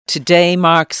Today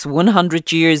marks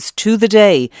 100 years to the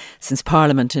day since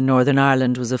Parliament in Northern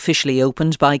Ireland was officially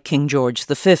opened by King George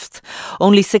V.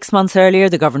 Only 6 months earlier,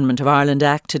 the Government of Ireland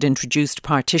Act had introduced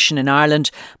partition in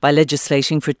Ireland by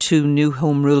legislating for 2 new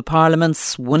Home Rule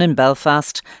Parliaments, one in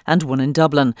Belfast and one in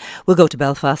Dublin. We'll go to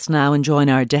Belfast now and join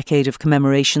our Decade of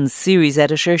Commemorations series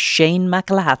editor, Shane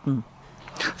McElhatton.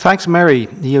 Thanks, Mary.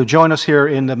 You join us here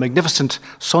in the magnificent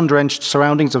sun-drenched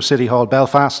surroundings of City Hall,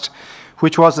 Belfast,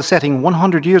 which was the setting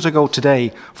 100 years ago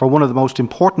today for one of the most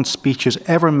important speeches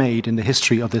ever made in the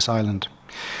history of this island.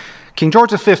 King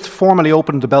George V formally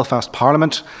opened the Belfast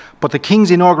Parliament, but the King's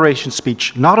inauguration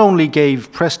speech not only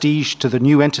gave prestige to the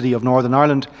new entity of Northern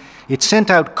Ireland, it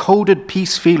sent out coded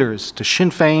peace feelers to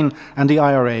Sinn Féin and the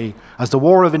IRA as the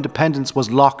War of Independence was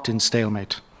locked in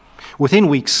stalemate. Within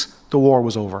weeks, the war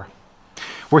was over.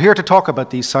 We're here to talk about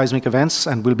these seismic events,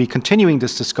 and we'll be continuing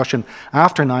this discussion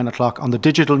after 9 o'clock on the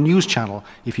digital news channel,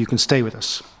 if you can stay with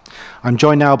us. I'm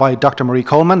joined now by Dr. Marie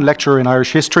Coleman, lecturer in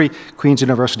Irish History, Queen's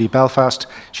University, Belfast.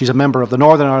 She's a member of the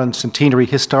Northern Ireland Centenary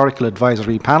Historical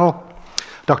Advisory Panel.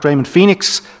 Dr. Eamon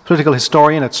Phoenix, political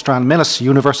historian at Stranmillis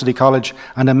University College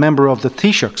and a member of the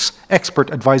Taoiseach's Expert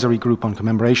Advisory Group on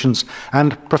Commemorations,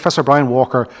 and Professor Brian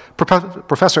Walker,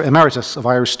 Professor Emeritus of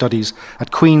Irish Studies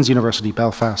at Queen's University,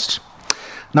 Belfast.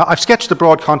 Now, I've sketched the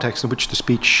broad context in which the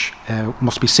speech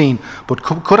must be seen, but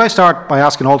could I start by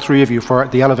asking all three of you for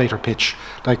the elevator pitch?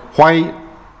 Like,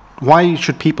 why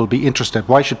should people be interested?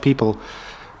 Why should people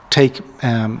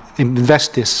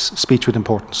invest this speech with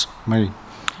importance? Mary?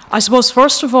 I suppose,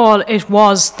 first of all, it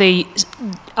was gave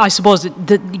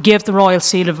the royal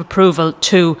seal of approval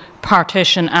to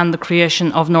partition and the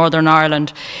creation of Northern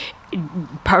Ireland.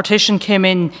 Partition came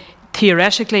in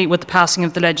theoretically with the passing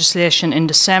of the legislation in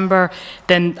December.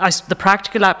 Then the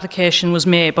practical application was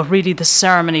made, but really the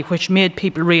ceremony which made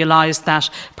people realise that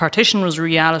partition was a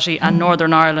reality and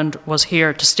Northern Ireland was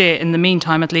here to stay, in the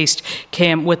meantime at least,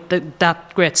 came with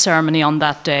that great ceremony on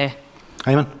that day.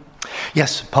 Eamon?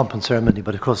 Yes, pomp and ceremony,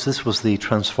 but of course this was the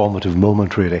transformative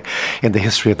moment really in the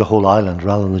history of the whole island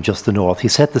rather than just the north. He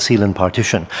set the seal in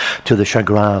partition to the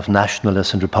chagrin of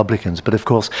nationalists and republicans, but of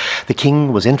course the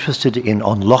king was interested in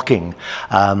unlocking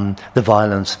the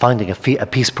violence, finding a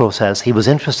peace process. He was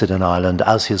interested in Ireland,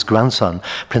 as his grandson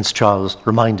Prince Charles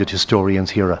reminded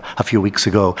historians here a few weeks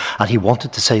ago, and he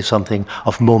wanted to say something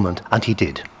of moment, and he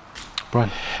did. Brian?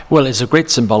 Well, it's a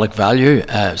great symbolic value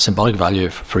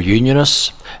for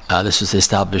Unionists. This is the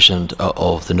establishment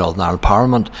of the Northern Ireland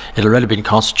Parliament. It had already been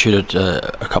constituted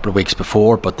a couple of weeks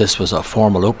before, but this was a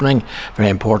formal opening, very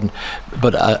important.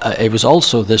 But it was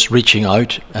also this reaching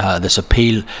out, this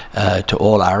appeal to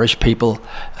all Irish people.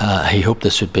 He hoped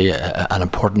this would be an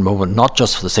important moment, not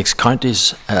just for the 6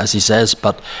 counties, as he says,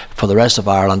 but for the rest of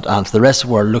Ireland and for the rest of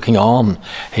the world looking on.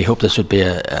 He hoped this would be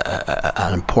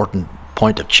an important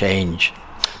point of change.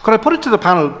 Could I put it to the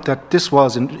panel that this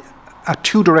was at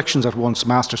 2 directions at once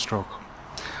masterstroke?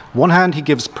 One hand, he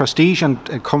gives prestige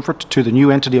and comfort to the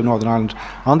new entity of Northern Ireland.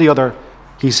 On the other,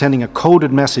 he's sending a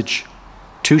coded message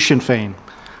to Sinn Féin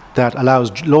that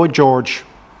allows Lloyd George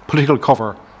political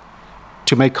cover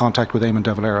to make contact with Eamon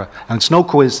de Valera. And it's no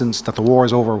coincidence that the war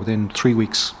is over within 3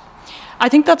 weeks. I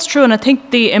think that's true, and I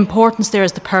think the importance there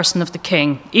is the person of the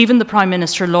King. Even the Prime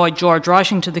Minister, Lloyd George,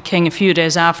 writing to the King a few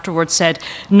days afterwards, said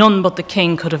none but the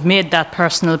King could have made that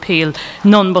personal appeal,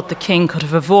 none but the King could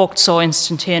have evoked so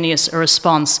instantaneous a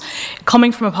response.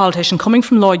 Coming from a politician, coming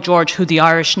from Lloyd George, who the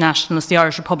Irish nationalists, the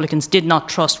Irish Republicans did not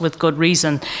trust with good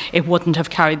reason, it wouldn't have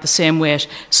carried the same weight.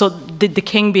 So the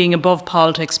King being above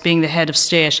politics, being the head of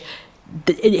state,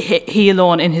 he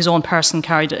alone in his own person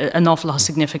carried an awful lot of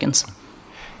significance.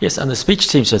 Yes, and the speech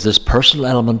seems to have this personal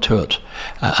element to it.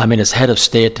 As head of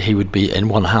state, he would be, in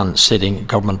one hand, stating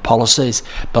government policies,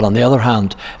 but on the other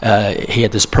hand, he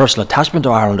had this personal attachment to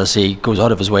Ireland, as he goes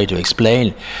out of his way to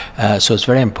explain. So it's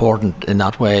very important in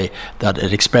that way that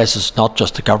it expresses not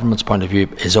just the government's point of view,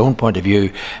 his own point of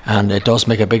view, and it does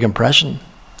make a big impression.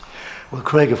 Well,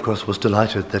 Craig, of course, was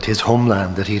delighted that his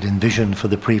homeland that he had envisioned for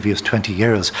the previous 20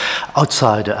 years,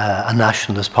 outside a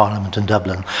nationalist parliament in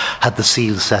Dublin, had the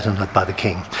seal set on it by the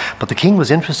King. But the King was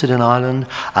interested in Ireland.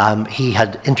 He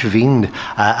had intervened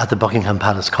at the Buckingham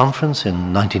Palace Conference in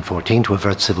 1914 to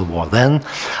avert civil war then.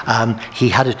 He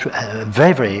had a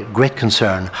very, very great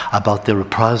concern about the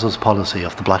reprisals policy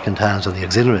of the Black and Tans and the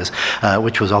auxiliaries,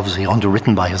 which was obviously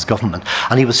underwritten by his government.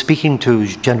 And he was speaking to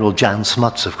General Jan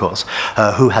Smuts, of course,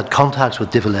 who had contacted contacts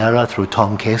with De Valera through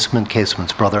Tom Casement,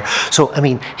 Casement's brother. So, I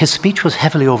mean, his speech was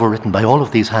heavily overwritten by all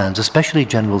of these hands, especially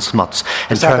General Smuts.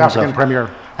 The South African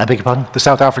Premier. I beg your pardon? The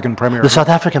South African Premier. The South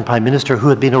African Prime Minister, who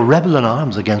had been a rebel in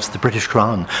arms against the British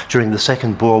Crown during the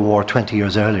Second Boer War 20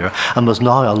 years earlier, and was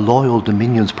now a loyal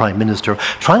Dominion's Prime Minister,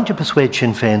 trying to persuade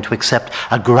Sinn Féin to accept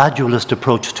a gradualist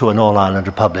approach to an all-Ireland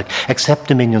Republic, accept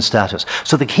Dominion status.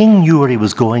 So the King knew where he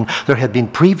was going. There had been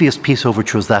previous peace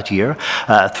overtures that year.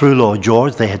 Through Lloyd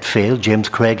George, they had failed. James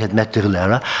Craig had met De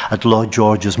Valera at Lloyd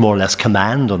George's more or less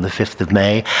command on the 5th of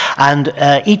May. And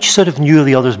each sort of knew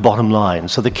the other's bottom line.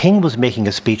 So the King was making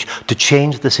a speech to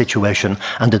change the situation,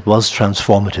 and it was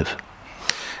transformative.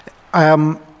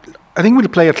 I think we'll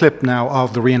play a clip now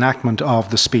of the reenactment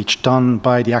of the speech done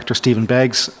by the actor Stephen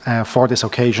Beggs for this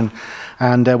occasion,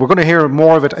 and we're going to hear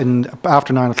more of it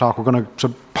after 9 o'clock. We're going to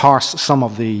sort of parse some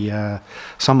of the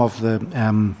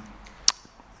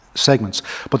segments.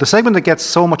 But the segment that gets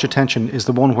so much attention is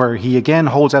the one where he again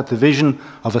holds out the vision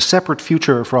of a separate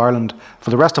future for Ireland, for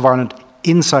the rest of Ireland,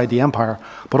 inside the empire,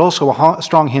 but also a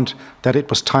strong hint that it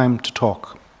was time to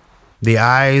talk. The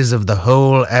eyes of the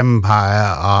whole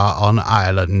empire are on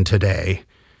Ireland today.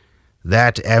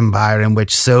 That empire in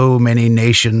which so many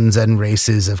nations and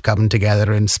races have come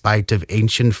together in spite of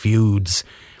ancient feuds,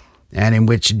 and in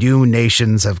which new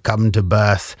nations have come to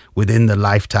birth within the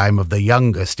lifetime of the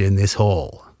youngest in this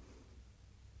hall.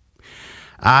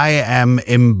 I am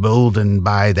emboldened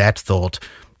by that thought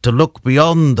to look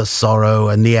beyond the sorrow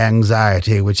and the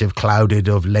anxiety which have clouded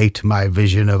of late my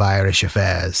vision of Irish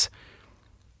affairs.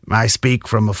 I speak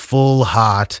from a full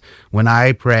heart when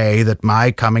I pray that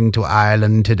my coming to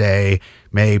Ireland today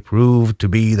may prove to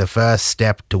be the first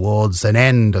step towards an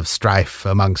end of strife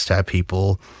amongst her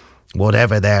people,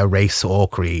 whatever their race or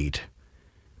creed.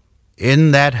 In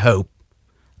that hope,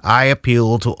 I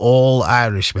appeal to all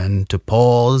Irishmen to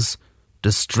pause,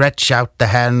 to stretch out the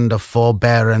hand of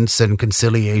forbearance and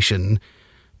conciliation,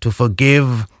 to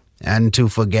forgive and to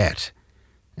forget,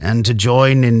 and to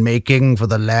join in making for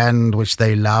the land which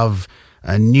they love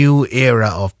a new era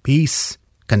of peace,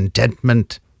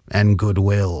 contentment, and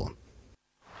goodwill.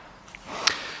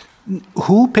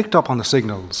 Who picked up on the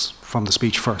signals from the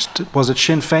speech first? Was it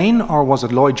Sinn Féin or was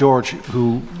it Lloyd George,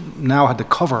 who now had the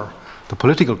cover, the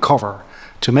political cover,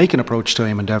 to make an approach to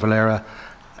Eamon de Valera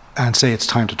and say it's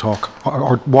time to talk?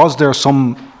 Or was there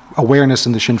some awareness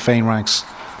in the Sinn Féin ranks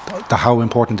to how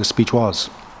important this speech was?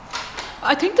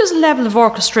 I think there's a level of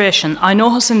orchestration. I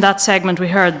notice in that segment we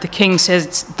heard the King says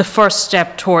it's the first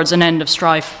step towards an end of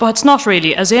strife, but it's not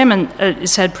really. As Eamon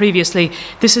said previously,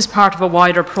 this is part of a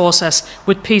wider process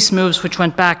with peace moves which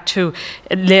went back to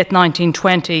late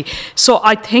 1920. So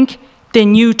I think they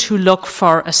knew to look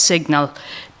for a signal.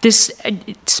 This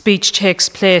speech takes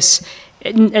place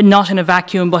not in a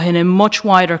vacuum, but in a much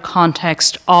wider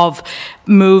context of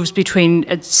moves between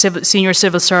senior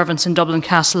civil servants in Dublin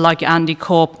Castle like Andy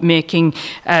Cope making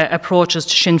approaches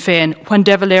to Sinn Féin. When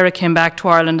De Valera came back to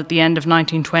Ireland at the end of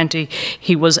 1920,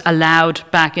 he was allowed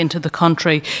back into the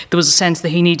country. There was a sense that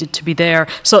he needed to be there.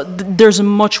 So there's a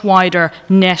much wider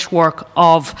network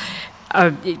of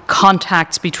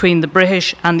contacts between the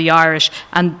British and the Irish,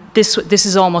 and this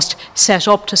is almost set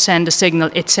up to send a signal.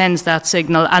 It sends that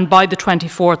signal, and by the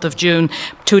 24th of June,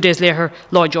 2 days later,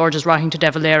 Lloyd George is writing to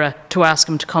De Valera to ask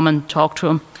him to come and talk to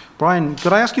him. Brian,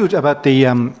 could I ask you about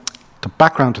the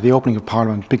background to the opening of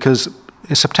Parliament? Because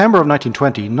in September of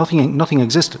 1920, nothing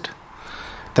existed.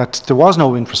 That there was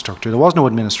no infrastructure, there was no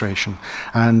administration,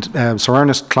 and Sir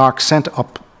Ernest Clark sent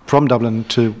up from Dublin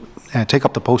to take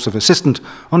up the post of Assistant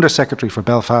Under Secretary for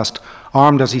Belfast,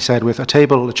 armed, as he said, with a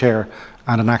table, a chair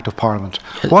and an Act of Parliament.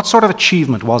 What sort of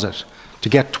achievement was it to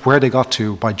get to where they got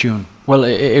to by June? Well,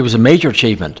 it was a major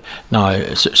achievement.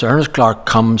 Now, Sir Ernest Clark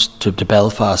comes to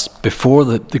Belfast before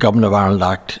the Government of Ireland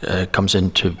Act comes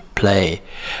into play.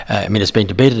 I mean, it's been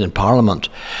debated in Parliament,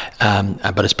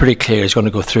 but it's pretty clear it's going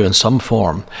to go through in some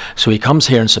form. So he comes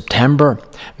here in September,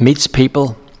 meets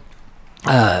people,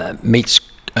 meets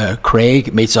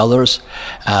Craig, meets others.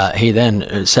 He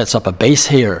then sets up a base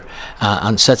here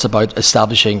and sets about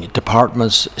establishing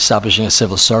departments, establishing a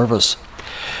civil service.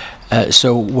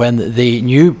 So when the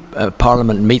new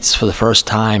Parliament meets for the first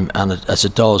time, and as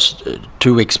it does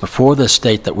 2 weeks before this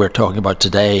date that we're talking about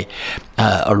today,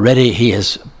 already he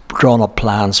has drawn up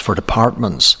plans for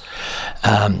departments,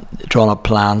 drawn up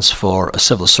plans for a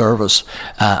civil service,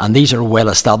 and these are well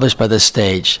established by this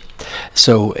stage.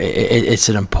 So it's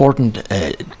an important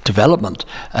development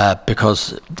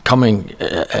because coming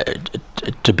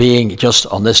to being just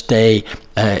on this day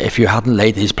if you hadn't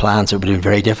laid these plans, it would have been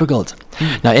very difficult.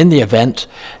 Now, in the event,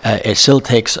 it still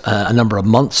takes a number of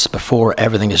months before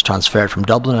everything is transferred from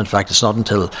Dublin. In fact, it's not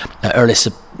until early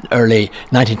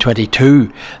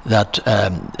 1922 that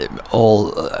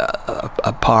all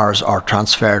powers are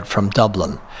transferred from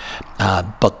Dublin.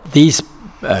 But these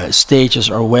stages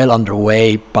are well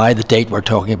underway by the date we're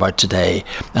talking about today,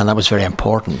 and that was very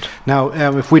important. Now,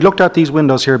 if we looked at these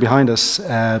windows here behind us,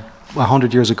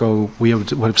 100 years ago, we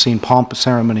would have seen pomp,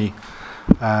 ceremony,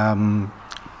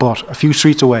 but a few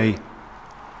streets away,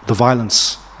 the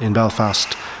violence in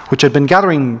Belfast, which had been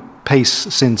gathering pace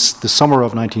since the summer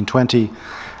of 1920,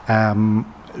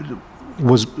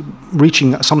 was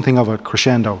reaching something of a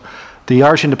crescendo. The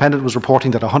Irish Independent was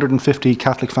reporting that 150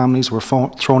 Catholic families were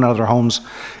thrown out of their homes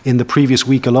in the previous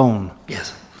week alone.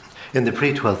 Yes. In the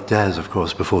pre-12th days, of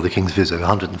course, before the King's visit,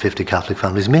 150 Catholic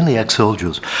families, mainly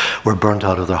ex-soldiers, were burnt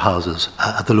out of their houses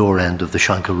at the lower end of the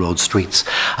Shankill Road streets.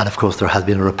 And of course, there had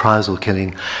been a reprisal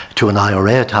killing to an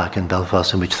IRA attack in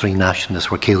Belfast in which 3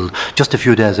 nationalists were killed just a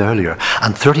few days earlier.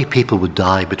 And 30 people would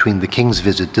die between the King's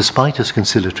visit, despite his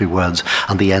conciliatory words,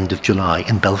 and the end of July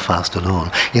in Belfast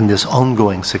alone, in this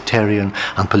ongoing sectarian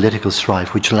and political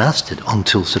strife which lasted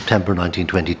until September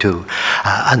 1922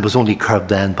 and was only curbed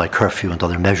then by curfew and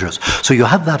other measures. So you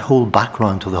have that whole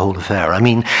background to the whole affair. I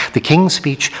mean, the King's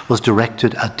speech was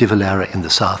directed at De Valera in the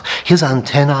south. His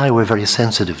antennae were very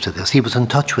sensitive to this. He was in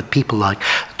touch with people like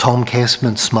Tom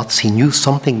Casement, Smuts. He knew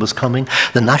something was coming.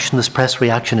 The nationalist press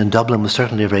reaction in Dublin was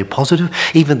certainly very positive.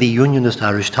 Even the Unionist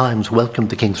Irish Times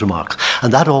welcomed the King's remarks.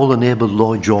 And that all enabled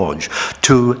Lloyd George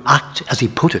to act, as he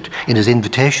put it, in his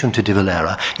invitation to De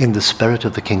Valera, in the spirit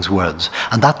of the King's words.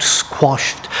 And that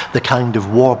squashed the kind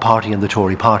of war party in the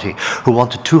Tory party, who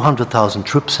wanted 200,000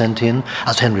 troops sent in,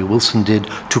 as Henry Wilson did,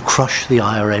 to crush the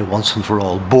IRA once and for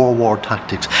all. Boer war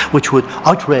tactics, which would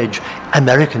outrage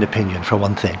American opinion, for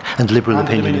one thing, and liberal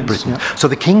opinion in Britain. Yeah. So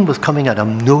the King was coming at a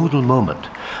nodal moment.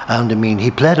 And I mean,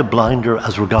 he played a blinder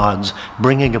as regards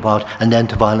bringing about an end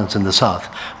to violence in the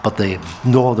south, but the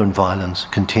northern violence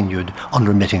continued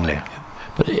unremittingly.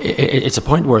 But it's a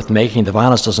point worth making. The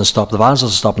violence doesn't stop. The violence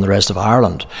doesn't stop in the rest of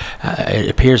Ireland. It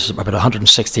appears about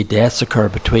 160 deaths occur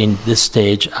between this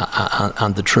stage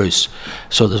and the truce.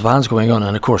 So there's violence going on.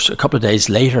 And of course, a couple of days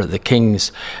later, the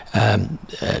King's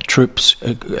troops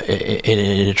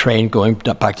in a train going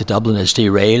back to Dublin is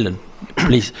derailed, and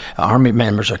police, army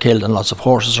members are killed, and lots of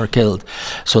horses are killed.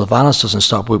 So the violence doesn't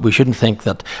stop. We shouldn't think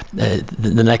that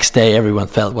the next day everyone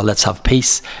felt, well, let's have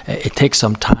peace. It takes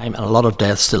some time, and a lot of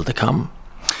deaths still to come.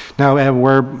 Now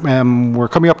we're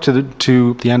coming up to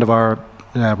the end of our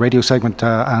radio segment,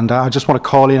 and I just want to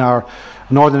call in our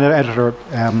Northern editor,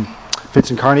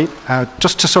 Vincent Carney,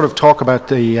 just to sort of talk about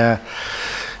the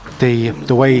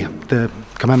way the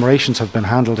commemorations have been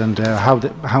handled, and how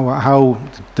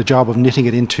the job of knitting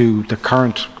it into the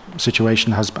current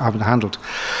situation has been handled.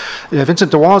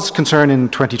 Vincent, there was concern in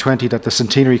 2020 that the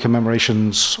centenary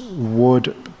commemorations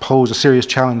would pose a serious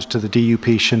challenge to the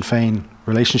DUP-Sinn Féin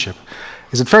relationship.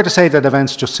 Is it fair to say that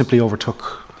events just simply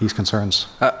overtook these concerns?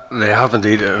 They have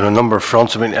indeed on a number of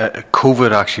fronts. I mean,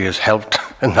 COVID actually has helped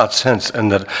in that sense, in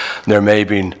that there may have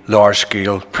been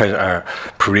large-scale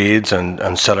parades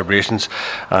and celebrations.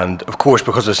 And of course,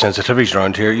 because of the sensitivities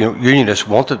around here, Unionists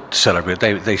wanted to celebrate.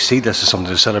 They see this as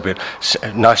something to celebrate.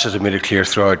 Nationalists have made it clear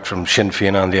throughout, from Sinn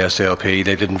Féin and the SDLP,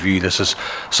 they didn't view this as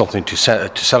something to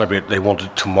celebrate. They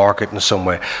wanted to mark it in some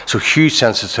way. So huge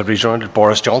sensitivities around it.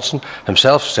 Boris Johnson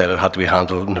himself said it had to be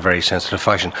handled in a very sensitive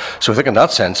fashion. So I think in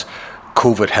that sense,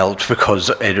 COVID helped, because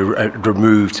it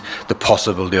removed the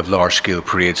possibility of large-scale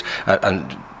parades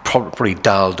and probably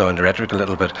dialed down the rhetoric a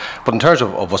little bit. But in terms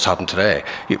of what's happened today,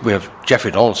 we have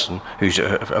Jeffrey Donaldson, who's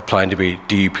applying to be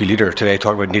DUP leader today,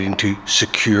 talking about needing to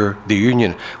secure the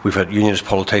Union. We've had Unionist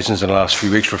politicians in the last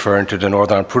few weeks referring to the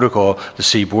Northern Ireland Protocol, the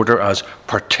sea border, as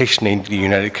partitioning the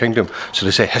United Kingdom. So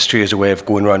they say history is a way of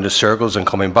going around the circles and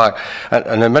coming back.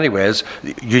 And in many ways,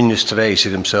 Unionists today see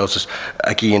themselves as,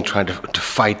 again, trying to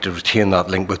fight to retain that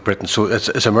link with Britain. So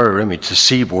it's a mirror image. The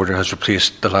sea border has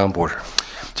replaced the land border.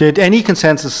 Did any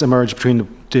consensus emerge between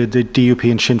the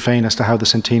DUP and Sinn Féin as to how the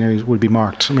centenary would be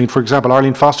marked? I mean, for example,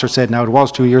 Arlene Foster said, now it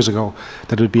was 2 years ago,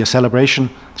 that it would be a celebration.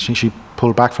 She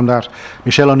pulled back from that.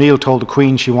 Michelle O'Neill told the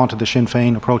Queen she wanted the Sinn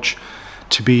Féin approach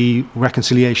to be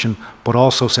reconciliation, but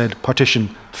also said partition,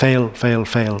 fail, fail,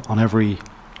 fail on every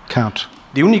count.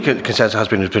 The only consensus has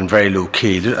been very low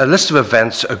key. There's a list of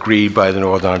events agreed by the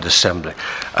Northern Ireland Assembly,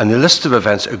 and the list of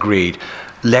events agreed: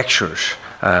 lectures,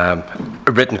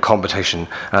 written competition,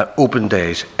 open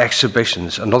days,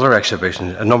 exhibitions, another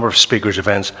exhibition, a number of speakers'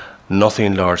 events,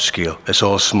 nothing large scale. It's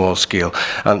all small scale.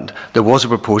 And there was a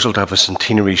proposal to have a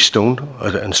centenary stone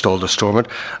installed at Stormont,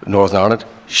 Northern Ireland.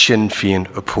 Sinn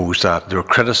Féin opposed that. They were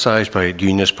criticised by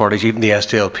unionist parties. Even the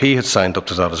SDLP had signed up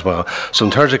to that as well. So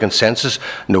in terms of consensus,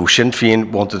 no, Sinn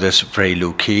Féin wanted this very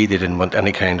low key. They didn't want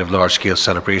any kind of large scale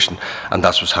celebration, and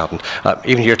that's what's happened.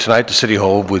 Even here tonight, the City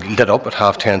Hall was lit up at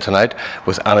 10:30 tonight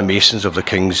with animations of the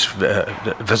King's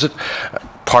visit.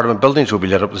 Parliament buildings will be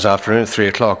lit up this afternoon at 3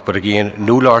 o'clock, but again,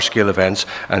 no large-scale events,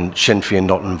 and Sinn Féin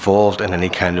not involved in any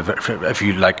kind of, if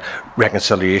you like,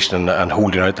 reconciliation and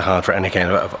holding out the hand for any kind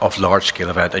of large-scale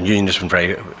event, and unions have been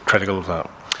very critical of that.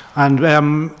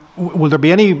 And will there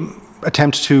be any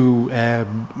attempt to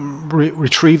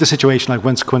retrieve the situation, like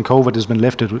when COVID has been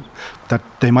lifted, that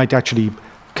they might actually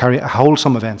hold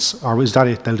some events, or is that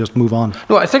it? They'll just move on?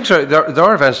 No, I think so. There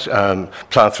are events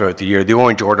planned throughout the year. The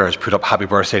Orange Order has put up Happy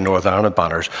Birthday Northern Ireland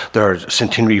banners. There are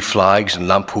centenary flags and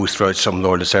lampposts throughout some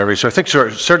Lordless areas. So I think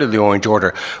certainly the Orange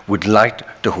Order would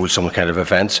like to hold some kind of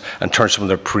events and turn some of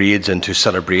their parades into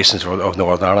celebrations of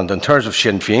Northern Ireland. In terms of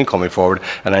Sinn Féin coming forward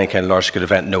and any kind of large-scale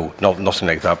event, no, nothing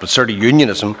like that. But certainly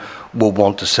unionism will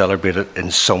want to celebrate it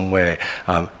in some way.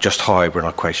 Just how, we're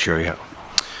not quite sure yet.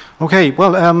 Okay,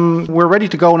 well, we're ready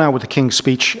to go now with the King's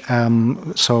speech.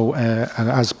 So,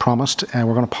 as promised,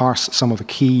 we're going to parse some of the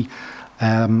key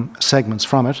segments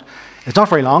from it. It's not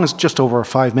very long, it's just over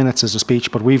 5 minutes as a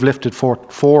speech, but we've lifted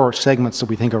four segments that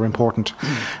we think are important.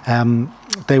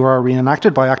 They were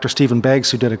reenacted by actor Stephen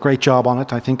Beggs, who did a great job on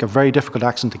it. I think a very difficult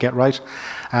accent to get right.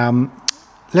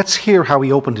 Let's hear how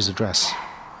he opened his address.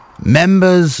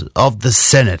 Members of the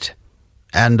Senate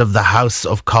and of the House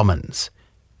of Commons,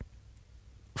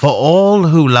 for all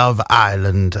who love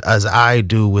Ireland as I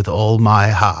do with all my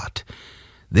heart,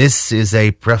 this is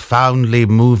a profoundly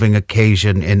moving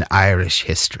occasion in Irish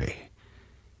history.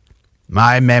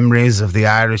 My memories of the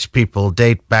Irish people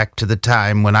date back to the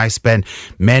time when I spent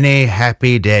many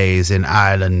happy days in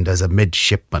Ireland as a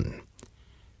midshipman.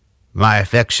 My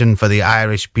affection for the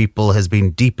Irish people has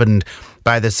been deepened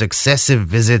by the successive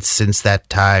visits since that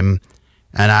time,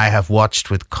 and I have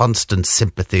watched with constant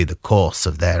sympathy the course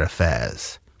of their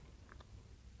affairs.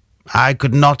 I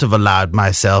could not have allowed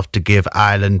myself to give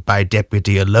Ireland by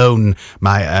deputy alone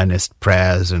my earnest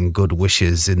prayers and good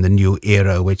wishes in the new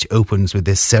era which opens with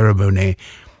this ceremony,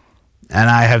 and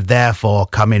I have therefore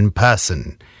come in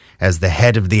person, as the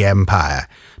head of the Empire,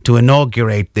 to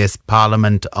inaugurate this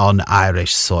Parliament on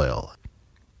Irish soil.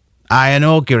 I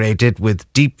inaugurate it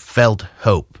with deep-felt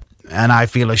hope, and I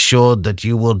feel assured that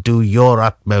you will do your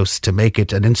utmost to make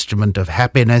it an instrument of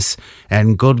happiness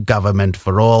and good government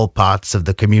for all parts of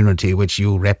the community which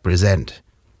you represent.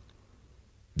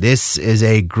 This is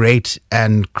a great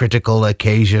and critical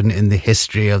occasion in the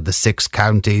history of the 6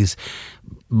 counties,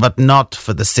 but not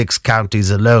for the 6 counties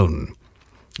alone,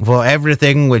 for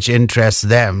everything which interests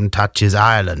them touches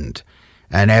Ireland,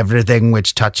 and everything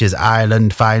which touches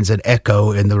Ireland finds an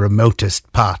echo in the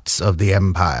remotest parts of the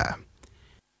Empire.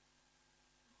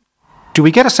 Do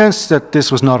we get a sense that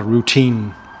this was not a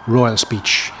routine royal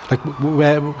speech? Like,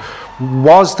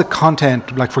 was the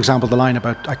content, like for example the line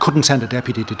about I couldn't send a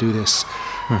deputy to do this,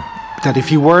 that if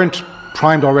you weren't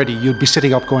primed already, you'd be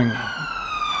sitting up going,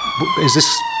 is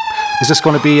this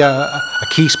going to be a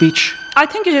key speech? I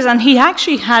think it is, and he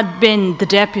actually had been the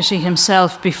deputy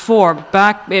himself before,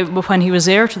 back when he was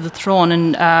heir to the throne,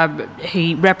 and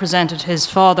he represented his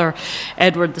father,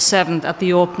 Edward VII, at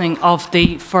the opening of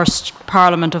the first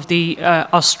Parliament of the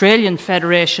Australian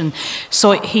Federation.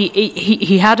 So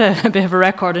he had a bit of a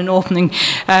record in opening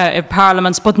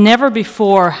parliaments, but never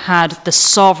before had the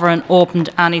sovereign opened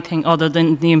anything other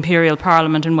than the Imperial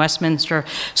Parliament in Westminster.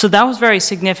 So that was very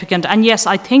significant. And yes,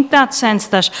 I think that sense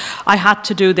that I had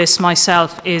to do this myself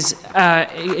is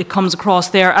it comes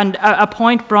across there. And a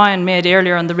point Brian made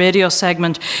earlier in the radio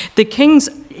segment, the King's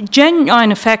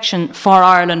genuine affection for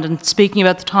Ireland, and speaking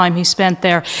about the time he spent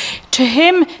there, to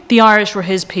him the Irish were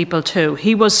his people too.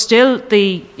 He was still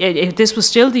this was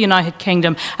still the United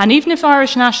Kingdom, and even if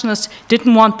Irish nationalists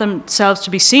didn't want themselves to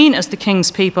be seen as the King's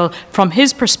people, from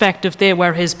his perspective they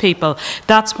were his people.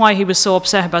 That's why he was so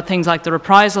upset about things like the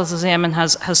reprisals, as Eamon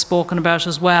has spoken about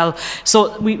as well.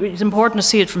 So it's important to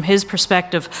see it from his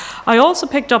perspective. I also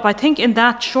picked up, I think in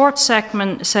that short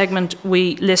segment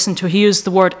we listened to, he used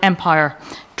the word empire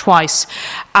twice,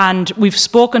 and we've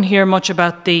spoken here much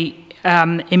about the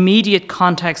immediate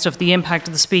context of the impact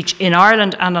of the speech in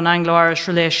Ireland and on Anglo-Irish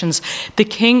relations, the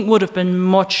King would have been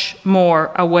much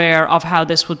more aware of how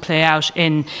this would play out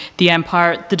in the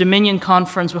Empire. The Dominion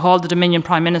Conference with all the Dominion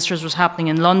Prime Ministers was happening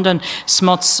in London.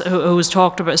 Smuts, who was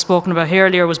spoken about here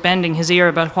earlier, was bending his ear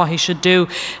about what he should do.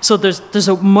 So there's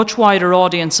a much wider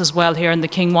audience as well here, and the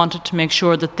King wanted to make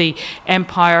sure that the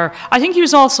Empire... I think he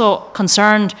was also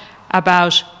concerned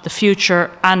about the future,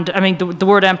 and I mean the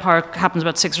word empire happens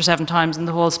about 6 or 7 times in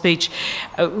the whole speech.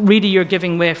 Really, you're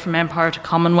giving way from empire to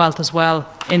Commonwealth as well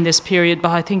in this period,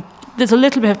 but I think there's a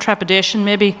little bit of trepidation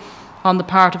maybe on the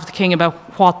part of the King about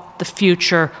what the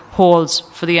future holds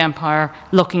for the empire,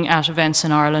 looking at events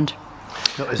in Ireland.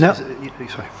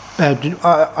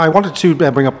 I wanted to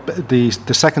bring up the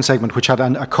second segment, which had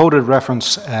a coded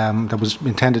reference that was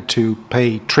intended to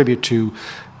pay tribute to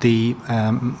the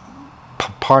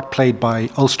part played by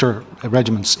Ulster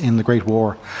regiments in the Great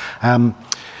War.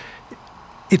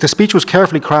 The speech was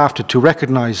carefully crafted to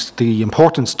recognise the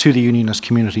importance to the Unionist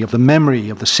community of the memory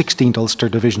of the 16th Ulster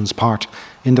Division's part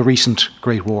in the recent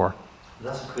Great War.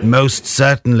 Most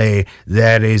certainly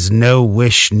there is no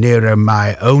wish nearer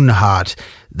my own heart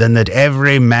than that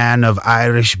every man of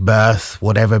Irish birth,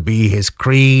 whatever be his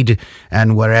creed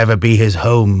and wherever be his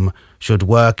home, should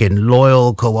work in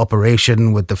loyal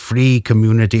cooperation with the free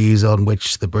communities on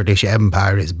which the British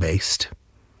Empire is based.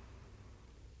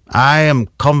 I am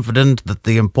confident that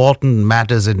the important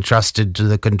matters entrusted to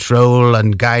the control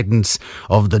and guidance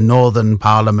of the Northern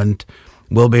Parliament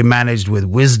will be managed with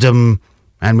wisdom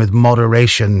and with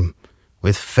moderation,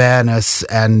 with fairness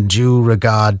and due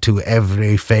regard to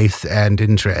every faith and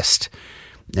interest,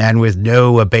 and with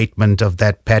no abatement of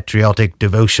that patriotic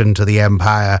devotion to the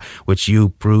Empire which you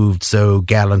proved so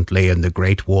gallantly in the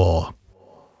Great War.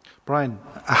 Brian,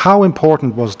 how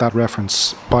important was that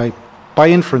reference, by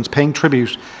inference paying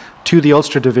tribute to the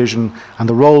Ulster Division and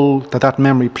the role that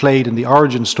memory played in the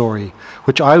origin story,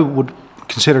 which I would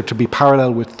consider to be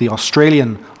parallel with the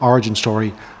Australian origin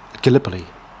story at Gallipoli?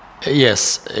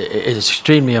 Yes, it is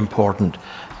extremely important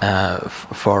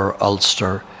for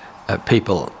Ulster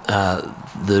people.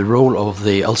 The role of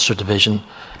the Ulster Division,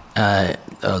 the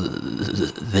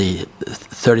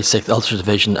 36th Ulster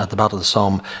Division at the Battle of the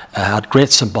Somme, had great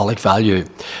symbolic value.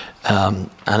 And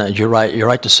you're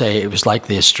right to say it was like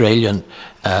the Australian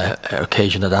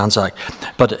occasion at Anzac.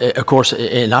 But of course,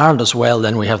 in Ireland as well,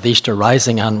 then we have the Easter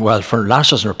Rising, and well, for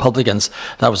Nationalists and Republicans,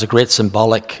 that was a great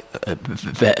symbolic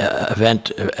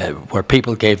event where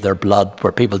people gave their blood,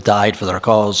 where people died for their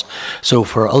cause. So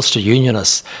for Ulster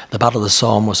Unionists, the Battle of the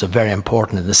Somme was very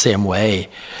important in the same way.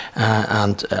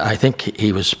 And I think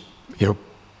he was,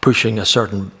 pushing a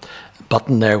certain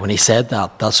button there when he said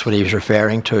that. That's what he was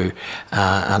referring to,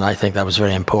 and I think that was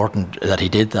very important that he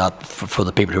did that for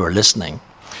the people who are listening.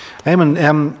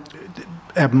 Eamon,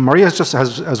 Maria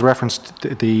has referenced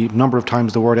the number of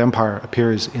times the word empire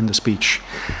appears in the speech,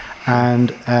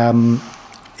 and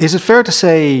is it fair to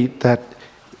say that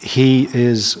he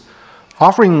is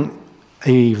offering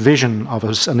a vision of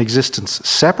an existence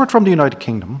separate from the United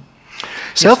Kingdom,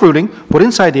 self-ruling, but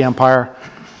inside the empire?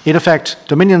 In effect,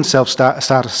 Dominion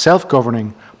self-status,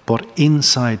 self-governing, but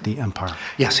inside the empire.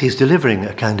 Yes, he's delivering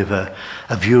a kind of a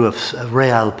view of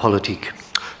realpolitik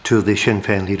to the Sinn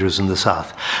Féin leaders in the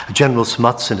south. General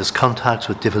Smuts, in his contacts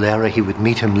with De Valera, he would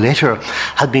meet him later,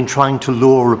 had been trying to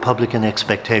lower Republican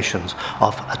expectations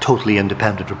of a totally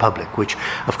independent republic, which,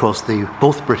 of course,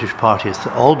 both British parties,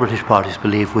 all British parties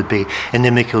believe would be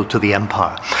inimical to the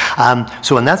empire.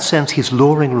 So in that sense, he's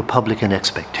lowering Republican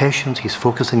expectations, he's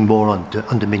focusing more on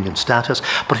Dominion status,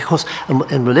 but of course,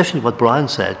 in relation to what Brian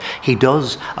said, he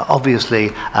does obviously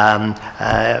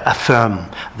affirm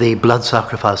the blood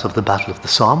sacrifice of the Battle of the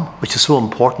Somme, which is so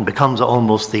important, becomes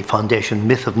almost the foundation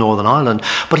myth of Northern Ireland,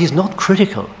 but he's not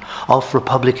critical of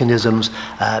republicanism's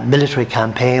military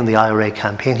campaign, the IRA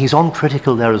campaign. He's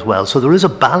uncritical there as well. So there is a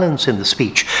balance in the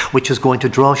speech which is going to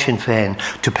draw Sinn Féin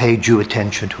to pay due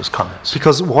attention to his comments.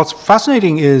 Because what's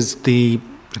fascinating is the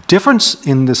difference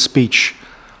in the speech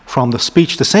from the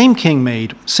speech the same king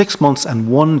made 6 months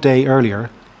and 1 day earlier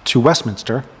to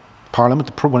Westminster Parliament,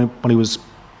 when he was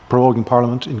proroguing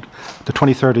Parliament in the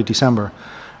 23rd of December,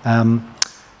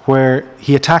 where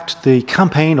he attacked the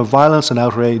campaign of violence and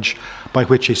outrage by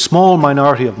which a small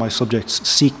minority of my subjects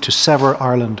seek to sever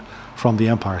Ireland from the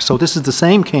empire. So this is the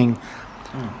same king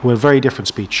with a very different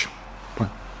speech.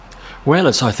 Well,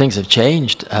 it's how things have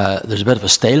changed. There's a bit of a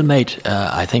stalemate.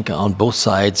 I think on both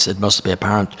sides it must be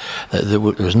apparent that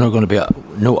there's not going to be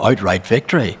no outright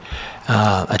victory.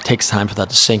 It takes time for that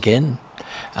to sink in.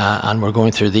 and we're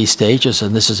going through these stages,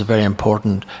 and this is a very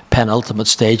important penultimate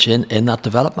stage in that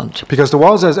development. Because there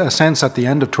was a sense at the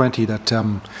end of 20 that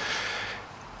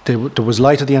there was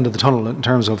light at the end of the tunnel in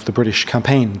terms of the British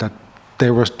campaign, that they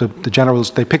were the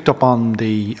generals, they picked up on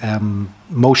the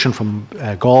motion from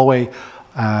Galway,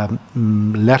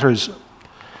 letters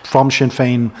from Sinn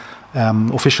Féin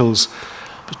officials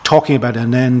talking about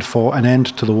an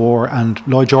end to the war, and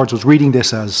Lloyd George was reading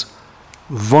this as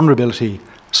vulnerability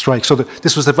strike. So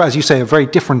this was, as you say, a very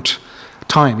different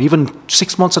time. Even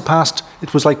 6 months had passed,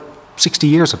 it was like 60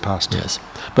 years had passed. Yes,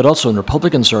 but also in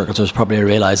Republican circles there was probably a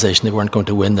realisation they weren't going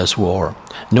to win this war.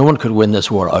 No one could win this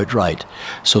war outright,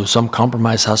 so some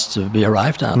compromise has to be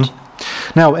arrived at.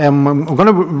 Now, I'm going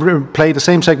to play the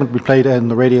same segment we played in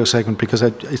the radio segment, because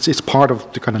it's part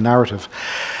of the kind of narrative.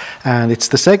 And it's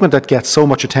the segment that gets so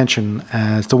much attention.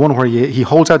 It's the one where he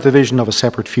holds out the vision of a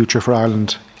separate future for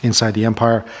Ireland inside the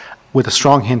Empire, with a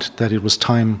strong hint that it was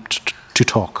time to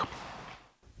talk.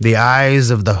 The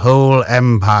eyes of the whole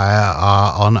empire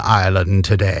are on Ireland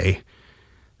today.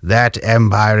 That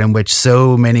empire in which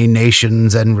so many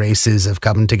nations and races have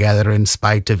come together in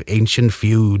spite of ancient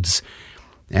feuds,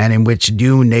 and in which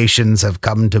new nations have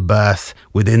come to birth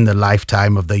within the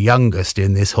lifetime of the youngest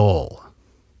in this hall.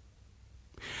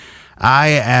 I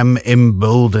am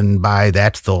emboldened by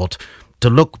that thought to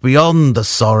look beyond the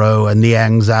sorrow and the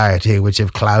anxiety which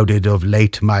have clouded of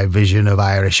late my vision of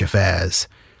Irish affairs.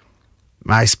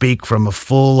 I speak from a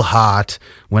full heart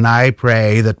when I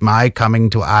pray that my coming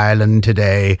to Ireland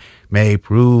today may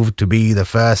prove to be the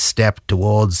first step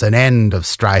towards an end of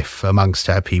strife amongst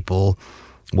her people,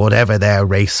 whatever their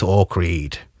race or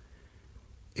creed.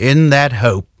 In that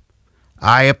hope,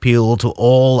 I appeal to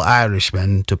all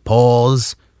Irishmen to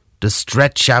pause, to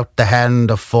stretch out the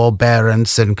hand of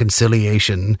forbearance and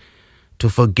conciliation, to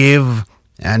forgive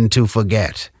and to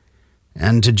forget,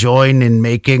 and to join in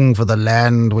making for the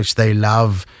land which they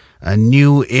love a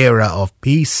new era of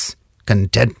peace,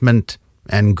 contentment,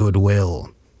 and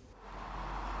goodwill.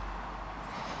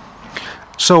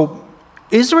 So,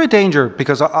 is there a danger,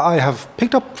 because I have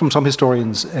picked up from some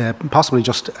historians, possibly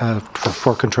just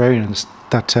for contrarians,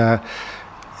 that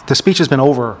the speech has been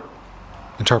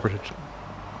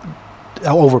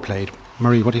overplayed.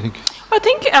 Marie, what do you think? I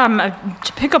think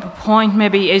to pick up a point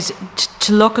maybe is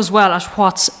to look as well at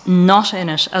what's not in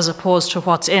it as opposed to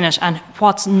what's in it and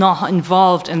what's not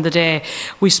involved in the day.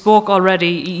 We spoke already,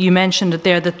 you mentioned it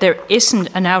there, that there isn't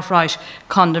an outright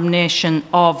condemnation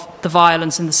of the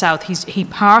violence in the South. He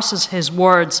parses his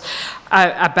words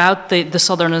about the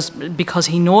Southerners because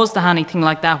he knows that anything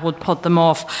like that would put them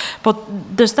off. But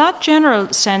there's that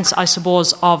general sense, I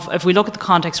suppose, of, if we look at the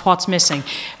context, what's missing.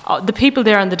 The people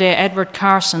there on the day, Edward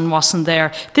Carson wasn't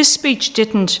there. This speech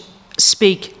didn't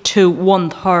speak to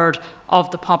 1/3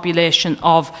 of the population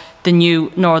of the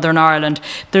new Northern Ireland.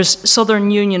 There's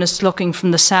Southern Unionists looking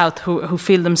from the South who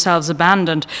feel themselves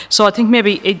abandoned. So I think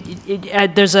maybe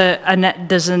there's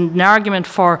an argument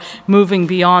for moving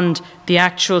beyond the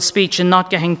actual speech and not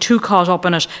getting too caught up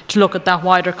in it, to look at that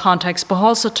wider context, but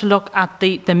also to look at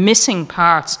the missing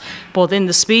parts, both in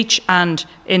the speech and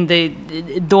in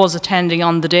those attending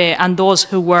on the day, and those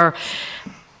who were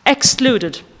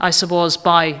excluded, I suppose,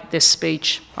 by this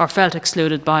speech, or felt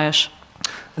excluded by it.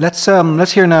 Let's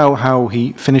hear now how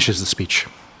he finishes the speech.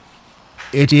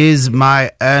 It is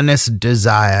my earnest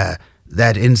desire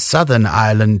that in Southern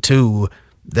Ireland too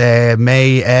there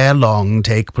may ere long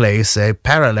take place a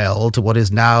parallel to what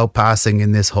is now passing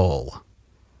in this hall,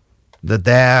 that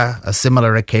there a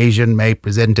similar occasion may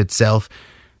present itself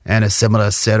and a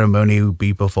similar ceremony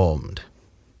be performed.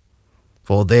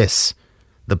 For this,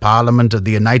 the Parliament of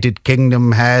the United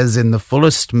Kingdom has in the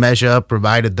fullest measure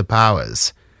provided the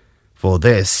powers. For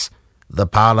this, the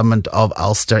Parliament of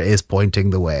Ulster is pointing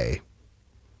the way.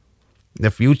 The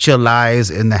future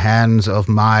lies in the hands of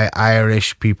my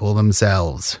Irish people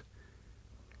themselves.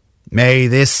 May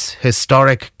this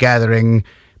historic gathering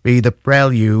be the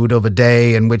prelude of a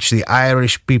day in which the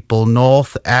Irish people,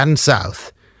 North and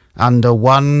South, under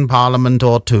one Parliament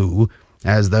or two,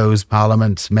 as those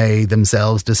parliaments may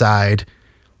themselves decide,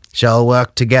 shall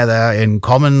work together in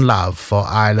common love for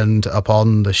Ireland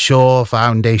upon the sure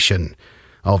foundation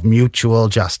of mutual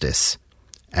justice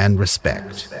and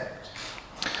respect.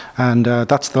 And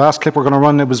that's the last clip we're going to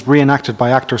run. It was reenacted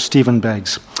by actor Stephen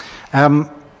Beggs. There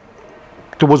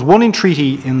was one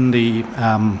entreaty in the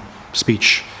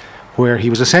speech where he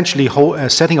was essentially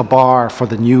setting a bar for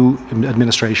the new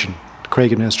administration, the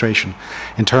Craig administration,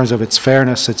 in terms of its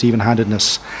fairness, its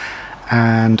even-handedness.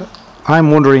 And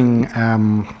I'm wondering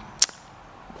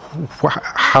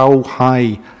how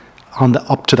high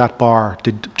up to that bar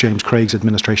did James Craig's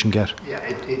administration get? Yeah,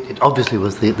 it obviously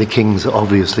was the King's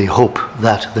hope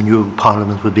that the new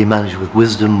Parliament would be managed with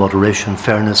wisdom, moderation,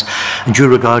 fairness, and due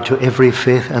regard to every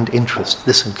faith and interest.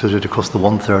 This included, of course, the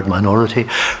one-third minority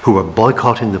who were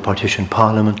boycotting the partition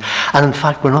Parliament. And in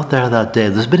fact, we're not there that day.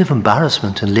 There's a bit of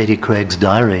embarrassment in Lady Craig's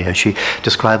diary as she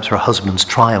describes her husband's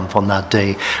triumph on that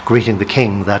day, greeting the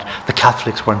King, that the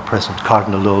Catholics weren't present.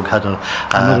 Cardinal Logue had an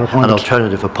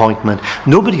alternative appointment.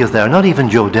 Nobody is there, not even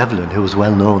Joe Devlin, who was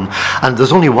well known. And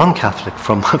there's only one Catholic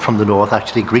from the north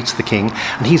actually greets the King,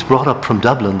 and he's brought up from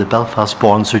Dublin, the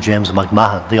Belfast-born Sir James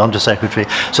McMahon, the Under-Secretary,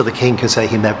 so the King can say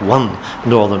he met one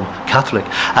Northern Catholic.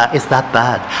 It's that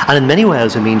bad. And in many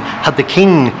ways, I mean, had the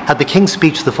King's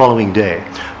speech the following day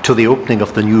to the opening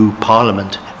of the new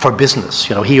Parliament for business,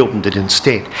 he opened it in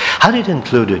state, had it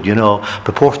included,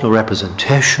 proportional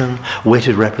representation,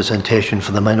 weighted representation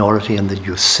for the minority in the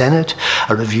new Senate,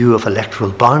 a review of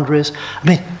electoral boundaries, I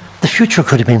mean, the future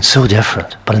could have been so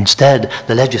different, but instead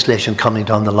the legislation coming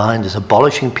down the line is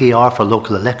abolishing PR for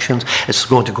local elections. It's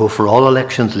going to go for all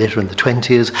elections later in the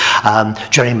 20s.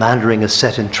 Gerrymandering is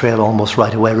set in trail almost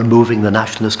right away, removing the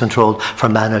nationalist control for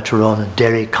Manor, Tyrone and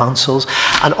Derry councils.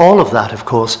 And all of that, of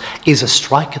course, is a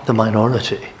strike at the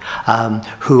minority,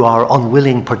 who are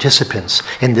unwilling participants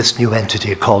in this new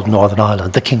entity called Northern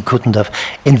Ireland. The King couldn't have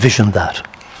envisioned that.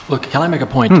 Look, can I make a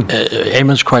point?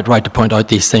 Eamon's quite right to point out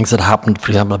these things that happened, for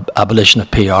example, abolition of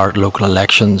PR, local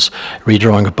elections,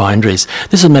 redrawing of boundaries.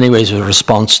 This in many ways was a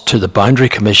response to the Boundary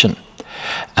Commission,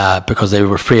 because they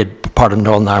were afraid part of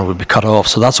Northern Ireland would be cut off.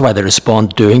 So that's why they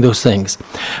responded doing those things.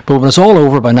 But when it's all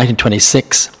over by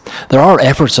 1926, there are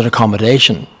efforts at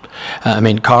accommodation.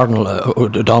 Cardinal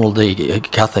O'Donnell, the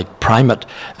Catholic primate,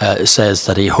 says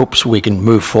that he hopes we can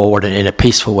move forward in a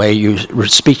peaceful way. Use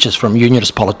speeches from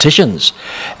unionist politicians,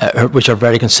 which are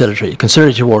very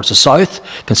conciliatory towards the South,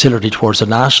 conciliatory towards the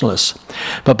nationalists.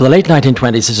 But by the late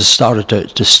 1920s, this has started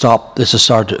to stop. This has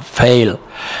started to fail,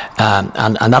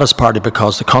 and that is partly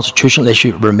because the constitutional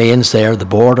issue remains there. The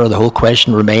border, the whole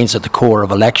question remains at the core of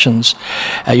elections.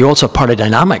 You also have party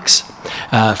dynamics.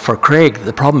 For Craig,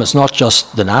 the problem is not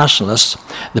just the nationalists,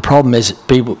 the problem is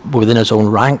people within his own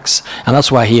ranks, and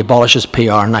that's why he abolishes PR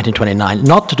in 1929,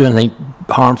 not to do anything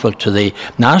harmful to the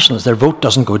nationalists. Their vote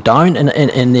doesn't go down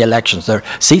in the elections, their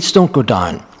seats don't go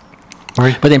down.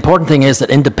 Right. But the important thing is that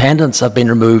independents have been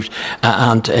removed,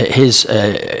 and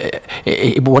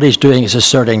what he's doing is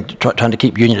trying to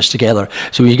keep unionists together.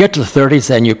 So when you get to the 30s,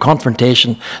 then you have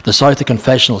confrontation, the South a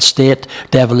confessional state,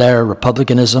 de Valera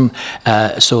republicanism,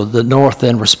 so the North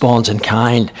then responds in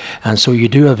kind, and so you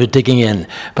do have a digging in.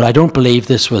 But I don't believe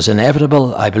this was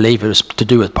inevitable. I believe it was to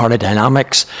do with party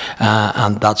dynamics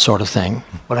and that sort of thing.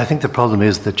 Well, I think the problem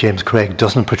is that James Craig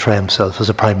doesn't portray himself as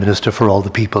a Prime Minister for all the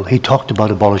people. He talked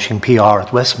about abolishing PR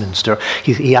at Westminster.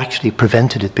 He actually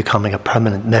prevented it becoming a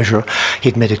permanent measure.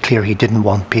 He'd made it clear he didn't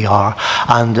want PR.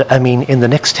 And in the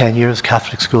next 10 years,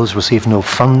 Catholic schools receive no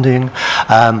funding.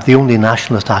 The only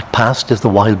nationalist act passed is the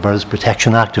Wild Birds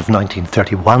Protection Act of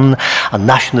 1931, and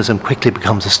nationalism quickly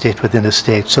becomes a state within a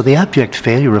state. So the abject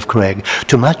failure of Craig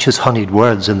to match his honeyed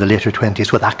words in the later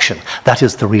 20s with action, that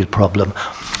is the real problem.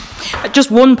 Just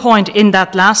one point in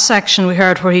that last section we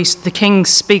heard where the King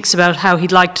speaks about how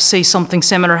he'd like to see something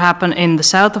similar happen in the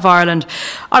south of Ireland.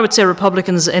 I would say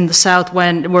Republicans in the south,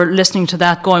 when we're listening to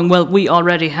that, going, well, we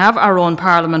already have our own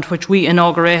parliament, which we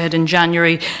inaugurated in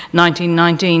January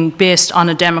 1919 based on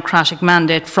a democratic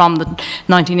mandate from the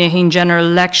 1918 general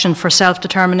election for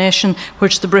self-determination,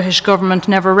 which the British government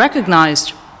never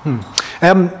recognised. One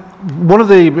of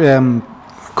the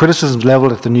criticisms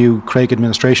levelled at the new Craig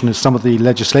administration is some of the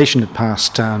legislation it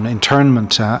passed,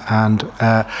 internment, yes.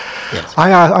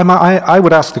 I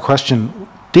would ask the question,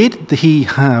 did he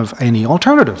have any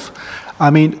alternative?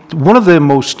 One of the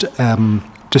most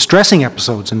distressing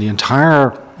episodes in the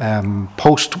entire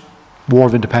post-War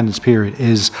of Independence period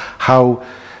is how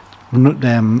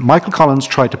Michael Collins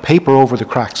tried to paper over the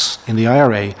cracks in the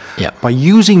IRA by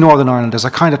using Northern Ireland as a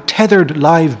kind of tethered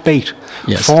live bait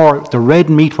for the red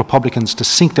meat Republicans to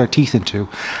sink their teeth into.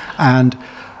 And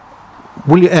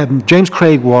James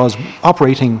Craig was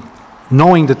operating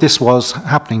knowing that this was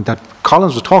happening, that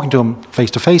Collins was talking to him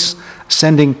face to face,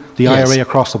 sending the IRA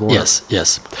across the border.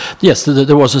 Yes,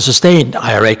 there was a sustained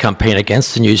IRA campaign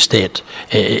against the new state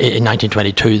in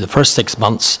 1922. The first 6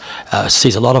 months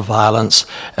sees a lot of violence.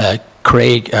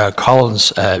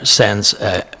 Collins sends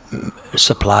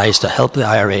supplies to help the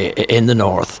IRA in the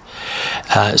north.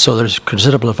 So there's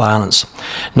considerable violence.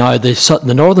 Now,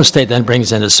 the northern state then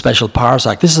brings in a Special Powers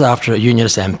Act. This is after a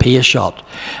unionist MP is shot.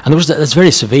 And it's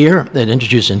very severe. It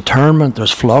introduced internment,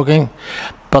 there's flogging.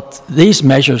 But these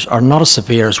measures are not as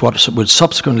severe as what would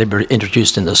subsequently be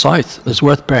introduced in the South. It's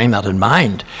worth bearing that in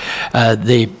mind.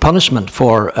 The punishment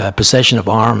for possession of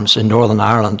arms in Northern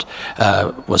Ireland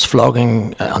was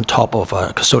flogging on top of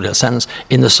a custodial sentence.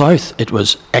 In the South, it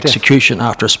was execution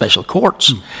after special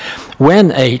courts.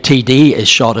 When a TD is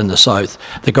shot in the South,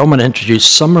 the government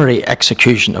introduced summary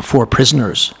execution of 4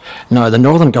 prisoners. Now, the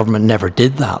Northern government never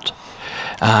did that.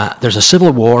 There's a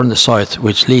civil war in the South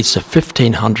which leads to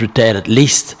 1,500 dead at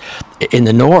least. In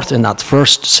the North, in that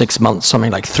first 6 months,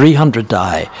 something like 300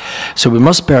 die. So we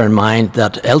must bear in mind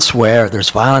that elsewhere there's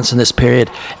violence in this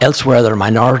period. Elsewhere there are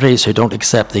minorities who don't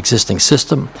accept the existing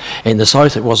system. In the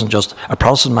South it wasn't just a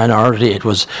Protestant minority, it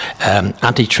was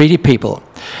anti-treaty people.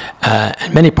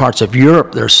 In many parts of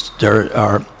Europe there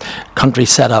are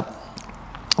countries set up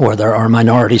where there are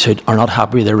minorities who are not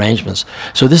happy with the arrangements.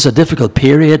 So this is a difficult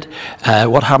period.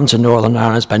 What happens in Northern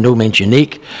Ireland is by no means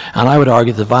unique, and I would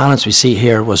argue the violence we see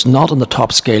here was not on the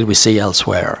top scale we see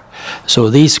elsewhere. So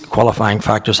these qualifying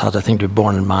factors had, I think, to be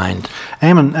borne in mind.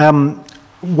 Eamon,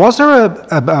 was there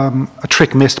a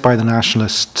trick missed by the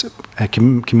nationalist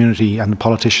community and the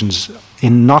politicians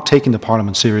in not taking the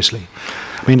Parliament seriously?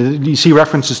 I mean, you see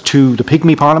references to the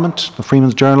Pygmy Parliament, the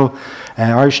Freeman's Journal,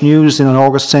 Irish News in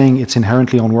August saying it's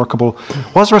inherently unworkable.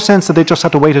 Was there a sense that they just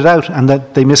had to wait it out and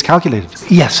that they miscalculated?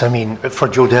 Yes, I mean, for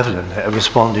Joe Devlin,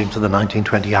 responding to the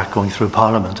 1920 Act going through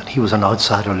Parliament, and he was an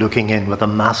outsider looking in with a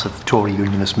massive Tory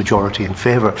Unionist majority in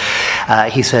favour,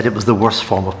 he said it was the worst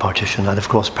form of partition and, of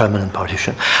course, permanent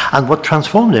partition. And what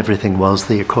transformed everything was,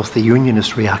 of course, the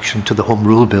Unionist reaction to the Home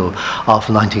Rule Bill of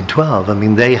 1912. I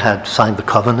mean, they had signed the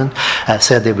Covenant,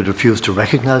 said they would refuse to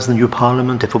recognise the new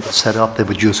Parliament. If it was set up, they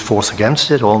would use force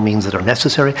against it, all means that are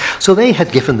necessary. So they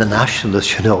had given the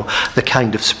nationalists, the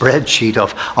kind of spreadsheet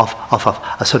of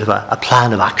a sort of a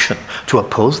plan of action to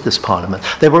oppose this Parliament.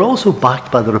 They were also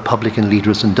backed by the Republican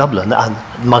leaders in Dublin,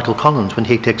 and Michael Collins, when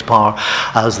he takes power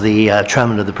as the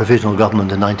chairman of the Provisional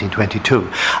Government in 1922.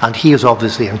 And he is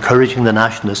obviously encouraging the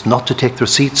nationalists not to take their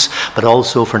seats, but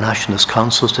also for nationalist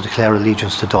councils to declare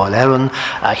allegiance to Dáil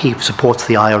Éireann. He supports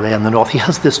the IRA in the North. He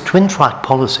has this twin-track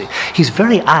policy. He's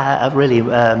very really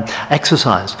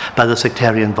exercised by the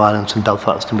sectarian violence in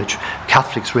Belfast, in which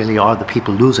Catholics really are the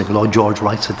people losing. Lloyd George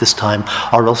writes at this time,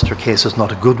 our Ulster case is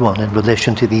not a good one in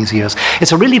relation to these years.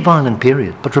 It's a really violent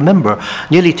period, but remember,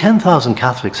 nearly 10,000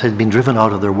 Catholics had been driven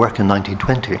out of their work in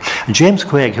 1920. And James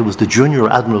Quaig, who was the junior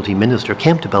Admiralty Minister,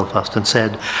 came to Belfast and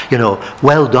said,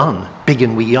 well done, big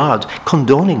and wee yard,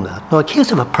 condoning that. Now, a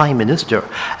case of a Prime Minister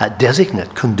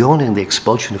designate condoning the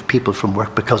expulsion of people from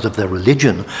work because of their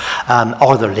religion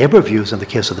or their labour views in the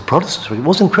case of the Protestants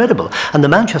was incredible. And the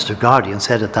Manchester Guardian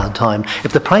said at that time,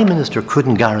 if the Prime Minister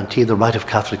couldn't guarantee the right of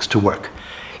Catholics to work,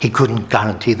 he couldn't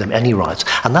guarantee them any rights.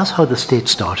 And that's how the state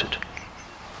started.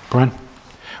 Brian?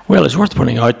 Well, it's worth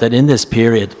pointing out that in this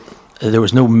period, there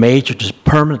was no major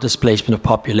permanent displacement of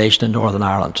population in Northern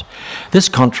Ireland. This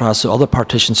contrasts to other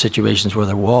partition situations where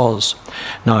there was.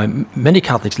 Now, many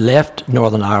Catholics left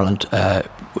Northern Ireland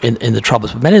in the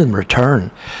Troubles, but many of them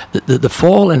return. The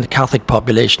fall in the Catholic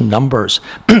population numbers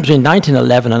between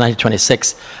 1911 and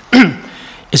 1926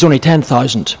 is only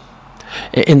 10,000.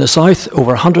 In the South,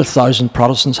 over 100,000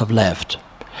 Protestants have left.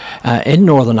 In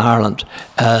Northern Ireland,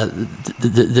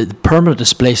 the permanent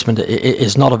displacement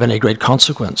is not of any great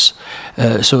consequence.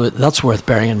 So that's worth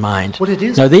bearing in mind. Well, it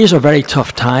is. Now, these are very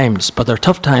tough times, but there are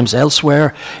tough times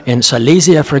elsewhere. In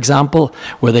Silesia, for example,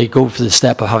 where they go for the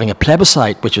step of having a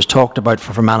plebiscite, which was talked about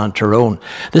for Fermanagh and Tyrone.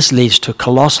 This leads to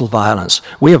colossal violence.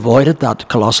 We avoided that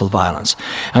colossal violence.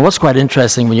 And what's quite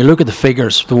interesting, when you look at the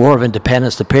figures, the War of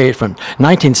Independence, the period from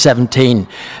 1917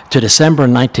 to December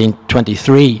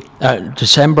 1923,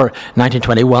 December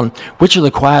 1921, which are the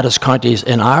quietest counties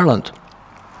in Ireland?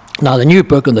 Now, the new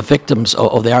book on the victims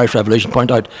of the Irish Revolution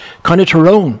point out County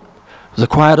Tyrone, the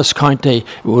quietest county.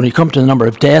 When you come to the number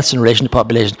of deaths in relation to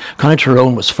population, County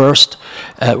Tyrone was first,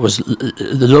 was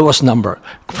the lowest number,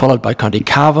 followed by County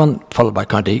Cavan, followed by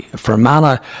County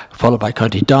Fermanagh, followed by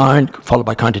County Down, followed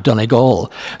by County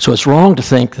Donegal. So it's wrong to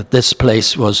think that this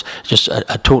place was just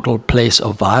a total place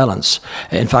of violence.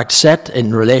 In fact, set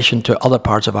in relation to other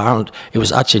parts of Ireland, it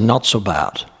was actually not so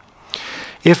bad.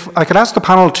 If I could ask the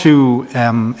panel to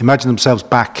imagine themselves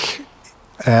back,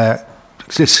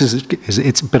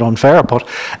 it's a bit unfair, but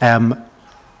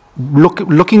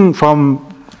looking from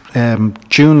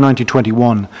June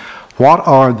 1921, what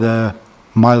are the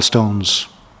milestones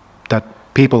that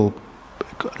people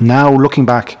now looking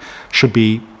back should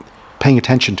be paying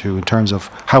attention to in terms of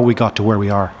how we got to where we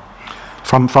are?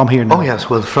 from here now? Oh yes,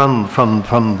 well from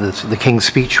the King's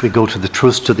speech we go to the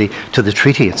truce, to the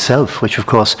treaty itself, which of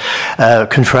course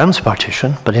confirms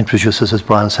partition, but introduces, as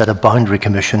Brian said, a boundary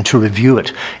commission to review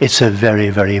it. It's a very,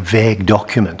 very vague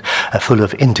document, full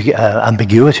of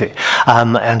ambiguity,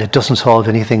 and it doesn't solve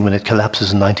anything when it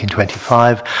collapses in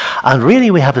 1925. And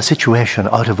really we have a situation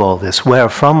out of all this where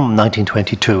from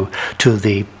 1922 to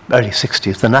the early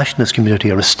 60s, the nationalist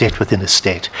community are a state within a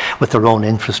state, with their own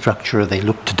infrastructure. They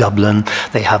look to Dublin,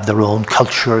 they have their own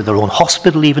culture, their own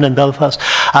hospital even in Belfast.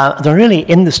 They're really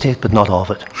in the state but not of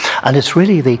it. And it's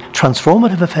really the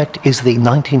transformative effect is the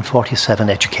 1947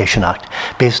 Education Act,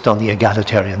 based on the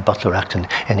egalitarian Butler Act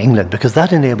in England, because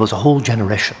that enables a whole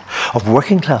generation of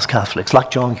working class Catholics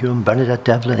like John Hume, Bernadette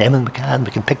Devlin, Eamon McCann,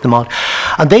 we can pick them out,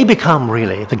 and they become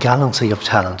really the galaxy of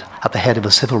talent at the head of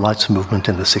a civil rights movement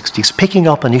in the 60s, picking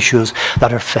up on issues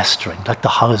that are festering, like the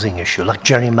housing issue, like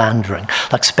gerrymandering,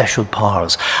 like special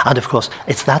powers. And of course,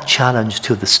 it's that challenge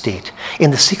to the state. In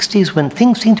the 60s, when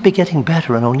things seem to be getting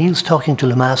better, and O'Neill's talking to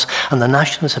Lemass, and the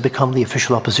Nationalists have become the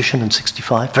official opposition in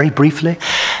 65, very briefly,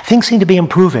 things seem to be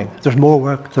improving. There's more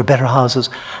work, there are better houses,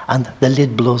 and the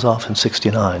lid blows off in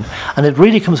 69. And it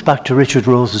really comes back to Richard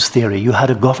Rose's theory. You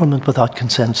had a government without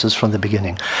consensus from the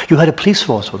beginning. You had a police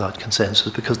force without consensus,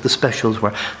 because the specials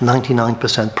were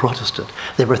 99% Protestant.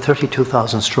 They were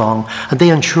 32,000 strong, and they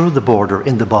ensured the border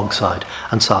in the Bogside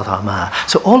and South Armagh.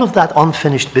 So all of that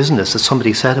unfinished business that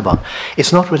somebody said about,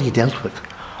 it's not really dealt with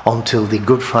until the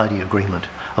Good Friday Agreement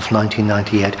of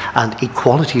 1998 and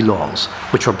equality laws,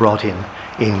 which were brought in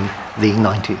the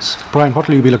 90s. Brian, what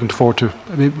will you be looking forward to?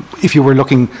 I mean, if you were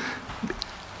looking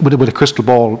with a crystal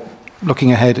ball,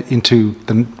 looking ahead into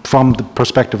from the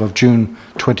perspective of June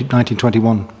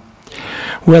 1921?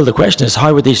 Well, the question is,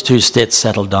 how would these two states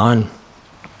settle down?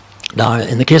 Now,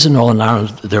 in the case of Northern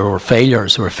Ireland, there were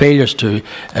failures. There were failures to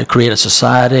create a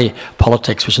society,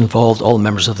 politics, which involved all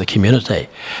members of the community.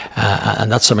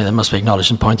 And that's something that must be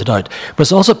acknowledged and pointed out. But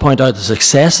let's also point out the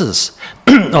successes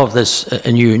of this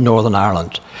new Northern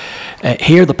Ireland.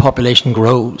 Here, the population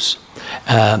grows.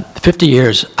 50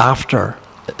 years after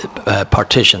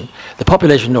partition, the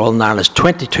population of Northern Ireland is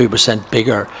 22%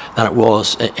 bigger than it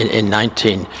was in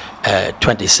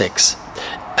 1926.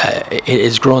 It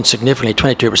has grown significantly,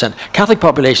 22%. Catholic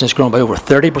population has grown by over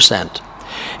 30%.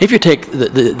 If you take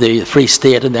the Free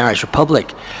State and the Irish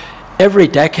Republic, every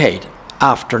decade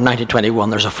after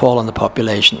 1921 there's a fall in the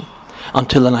population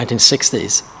until the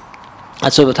 1960s.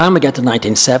 And so by the time we get to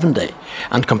 1970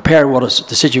 and compare what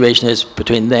the situation is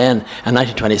between then and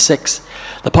 1926,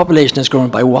 the population has grown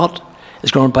by what?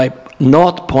 It's grown by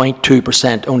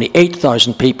 0.2%, only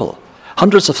 8,000 people.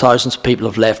 Hundreds of thousands of people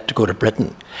have left to go to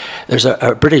Britain. There's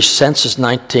a British census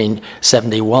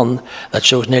 1971 that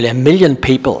shows nearly 1 million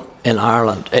people in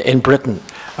Ireland, in Britain,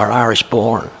 are Irish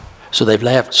born. So they've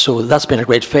left. So that's been a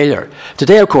great failure.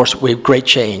 Today, of course, we have great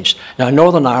change. Now, in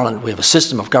Northern Ireland, we have a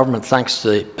system of government, thanks to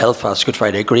the Belfast Good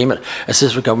Friday Agreement, a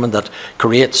system of government that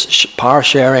creates power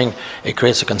sharing, it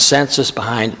creates a consensus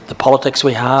behind the politics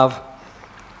we have.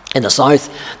 In the south,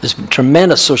 there's been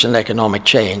tremendous social and economic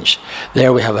change.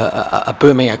 There we have a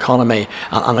booming economy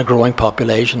and a growing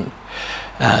population.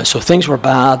 So things were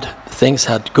bad, things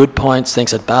had good points,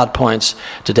 things had bad points.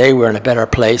 Today we're in a better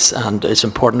place, and it's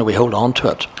important that we hold on to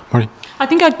it. Marty? I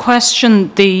think I'd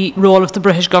question the role of the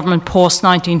British government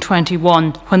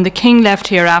post-1921. When the King left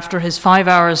here after his 5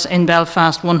 hours in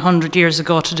Belfast 100 years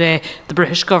ago today, the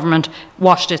British government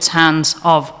washed its hands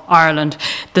of Ireland.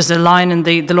 There's a line in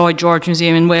the Lloyd George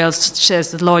Museum in Wales that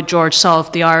says that Lloyd George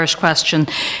solved the Irish question.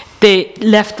 They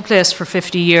left the place for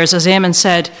 50 years. As Eamon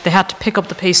said, they had to pick up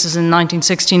the pieces in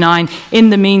 1969.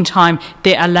 In the meantime,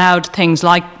 they allowed things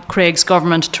like Craig's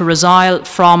government to resile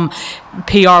from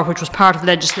PR, which was part of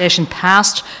legislation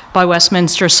passed by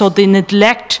Westminster. So the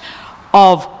neglect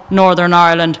of Northern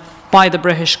Ireland by the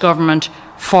British government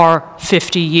for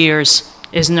 50 years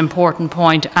is an important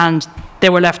point, and they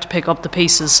were left to pick up the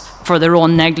pieces for their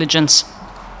own negligence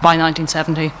by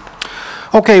 1970.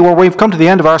 Okay, well, we've come to the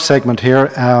end of our segment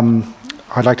here.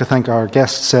 I'd like to thank our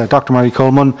guests, Dr. Mary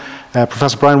Coleman,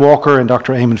 Professor Brian Walker and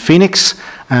Dr. Eamon Phoenix,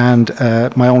 and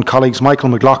my own colleagues Michael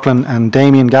McLaughlin and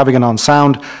Damien Gavigan on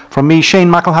sound. From me, Shane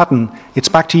McElhatton, it's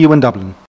back to you in Dublin.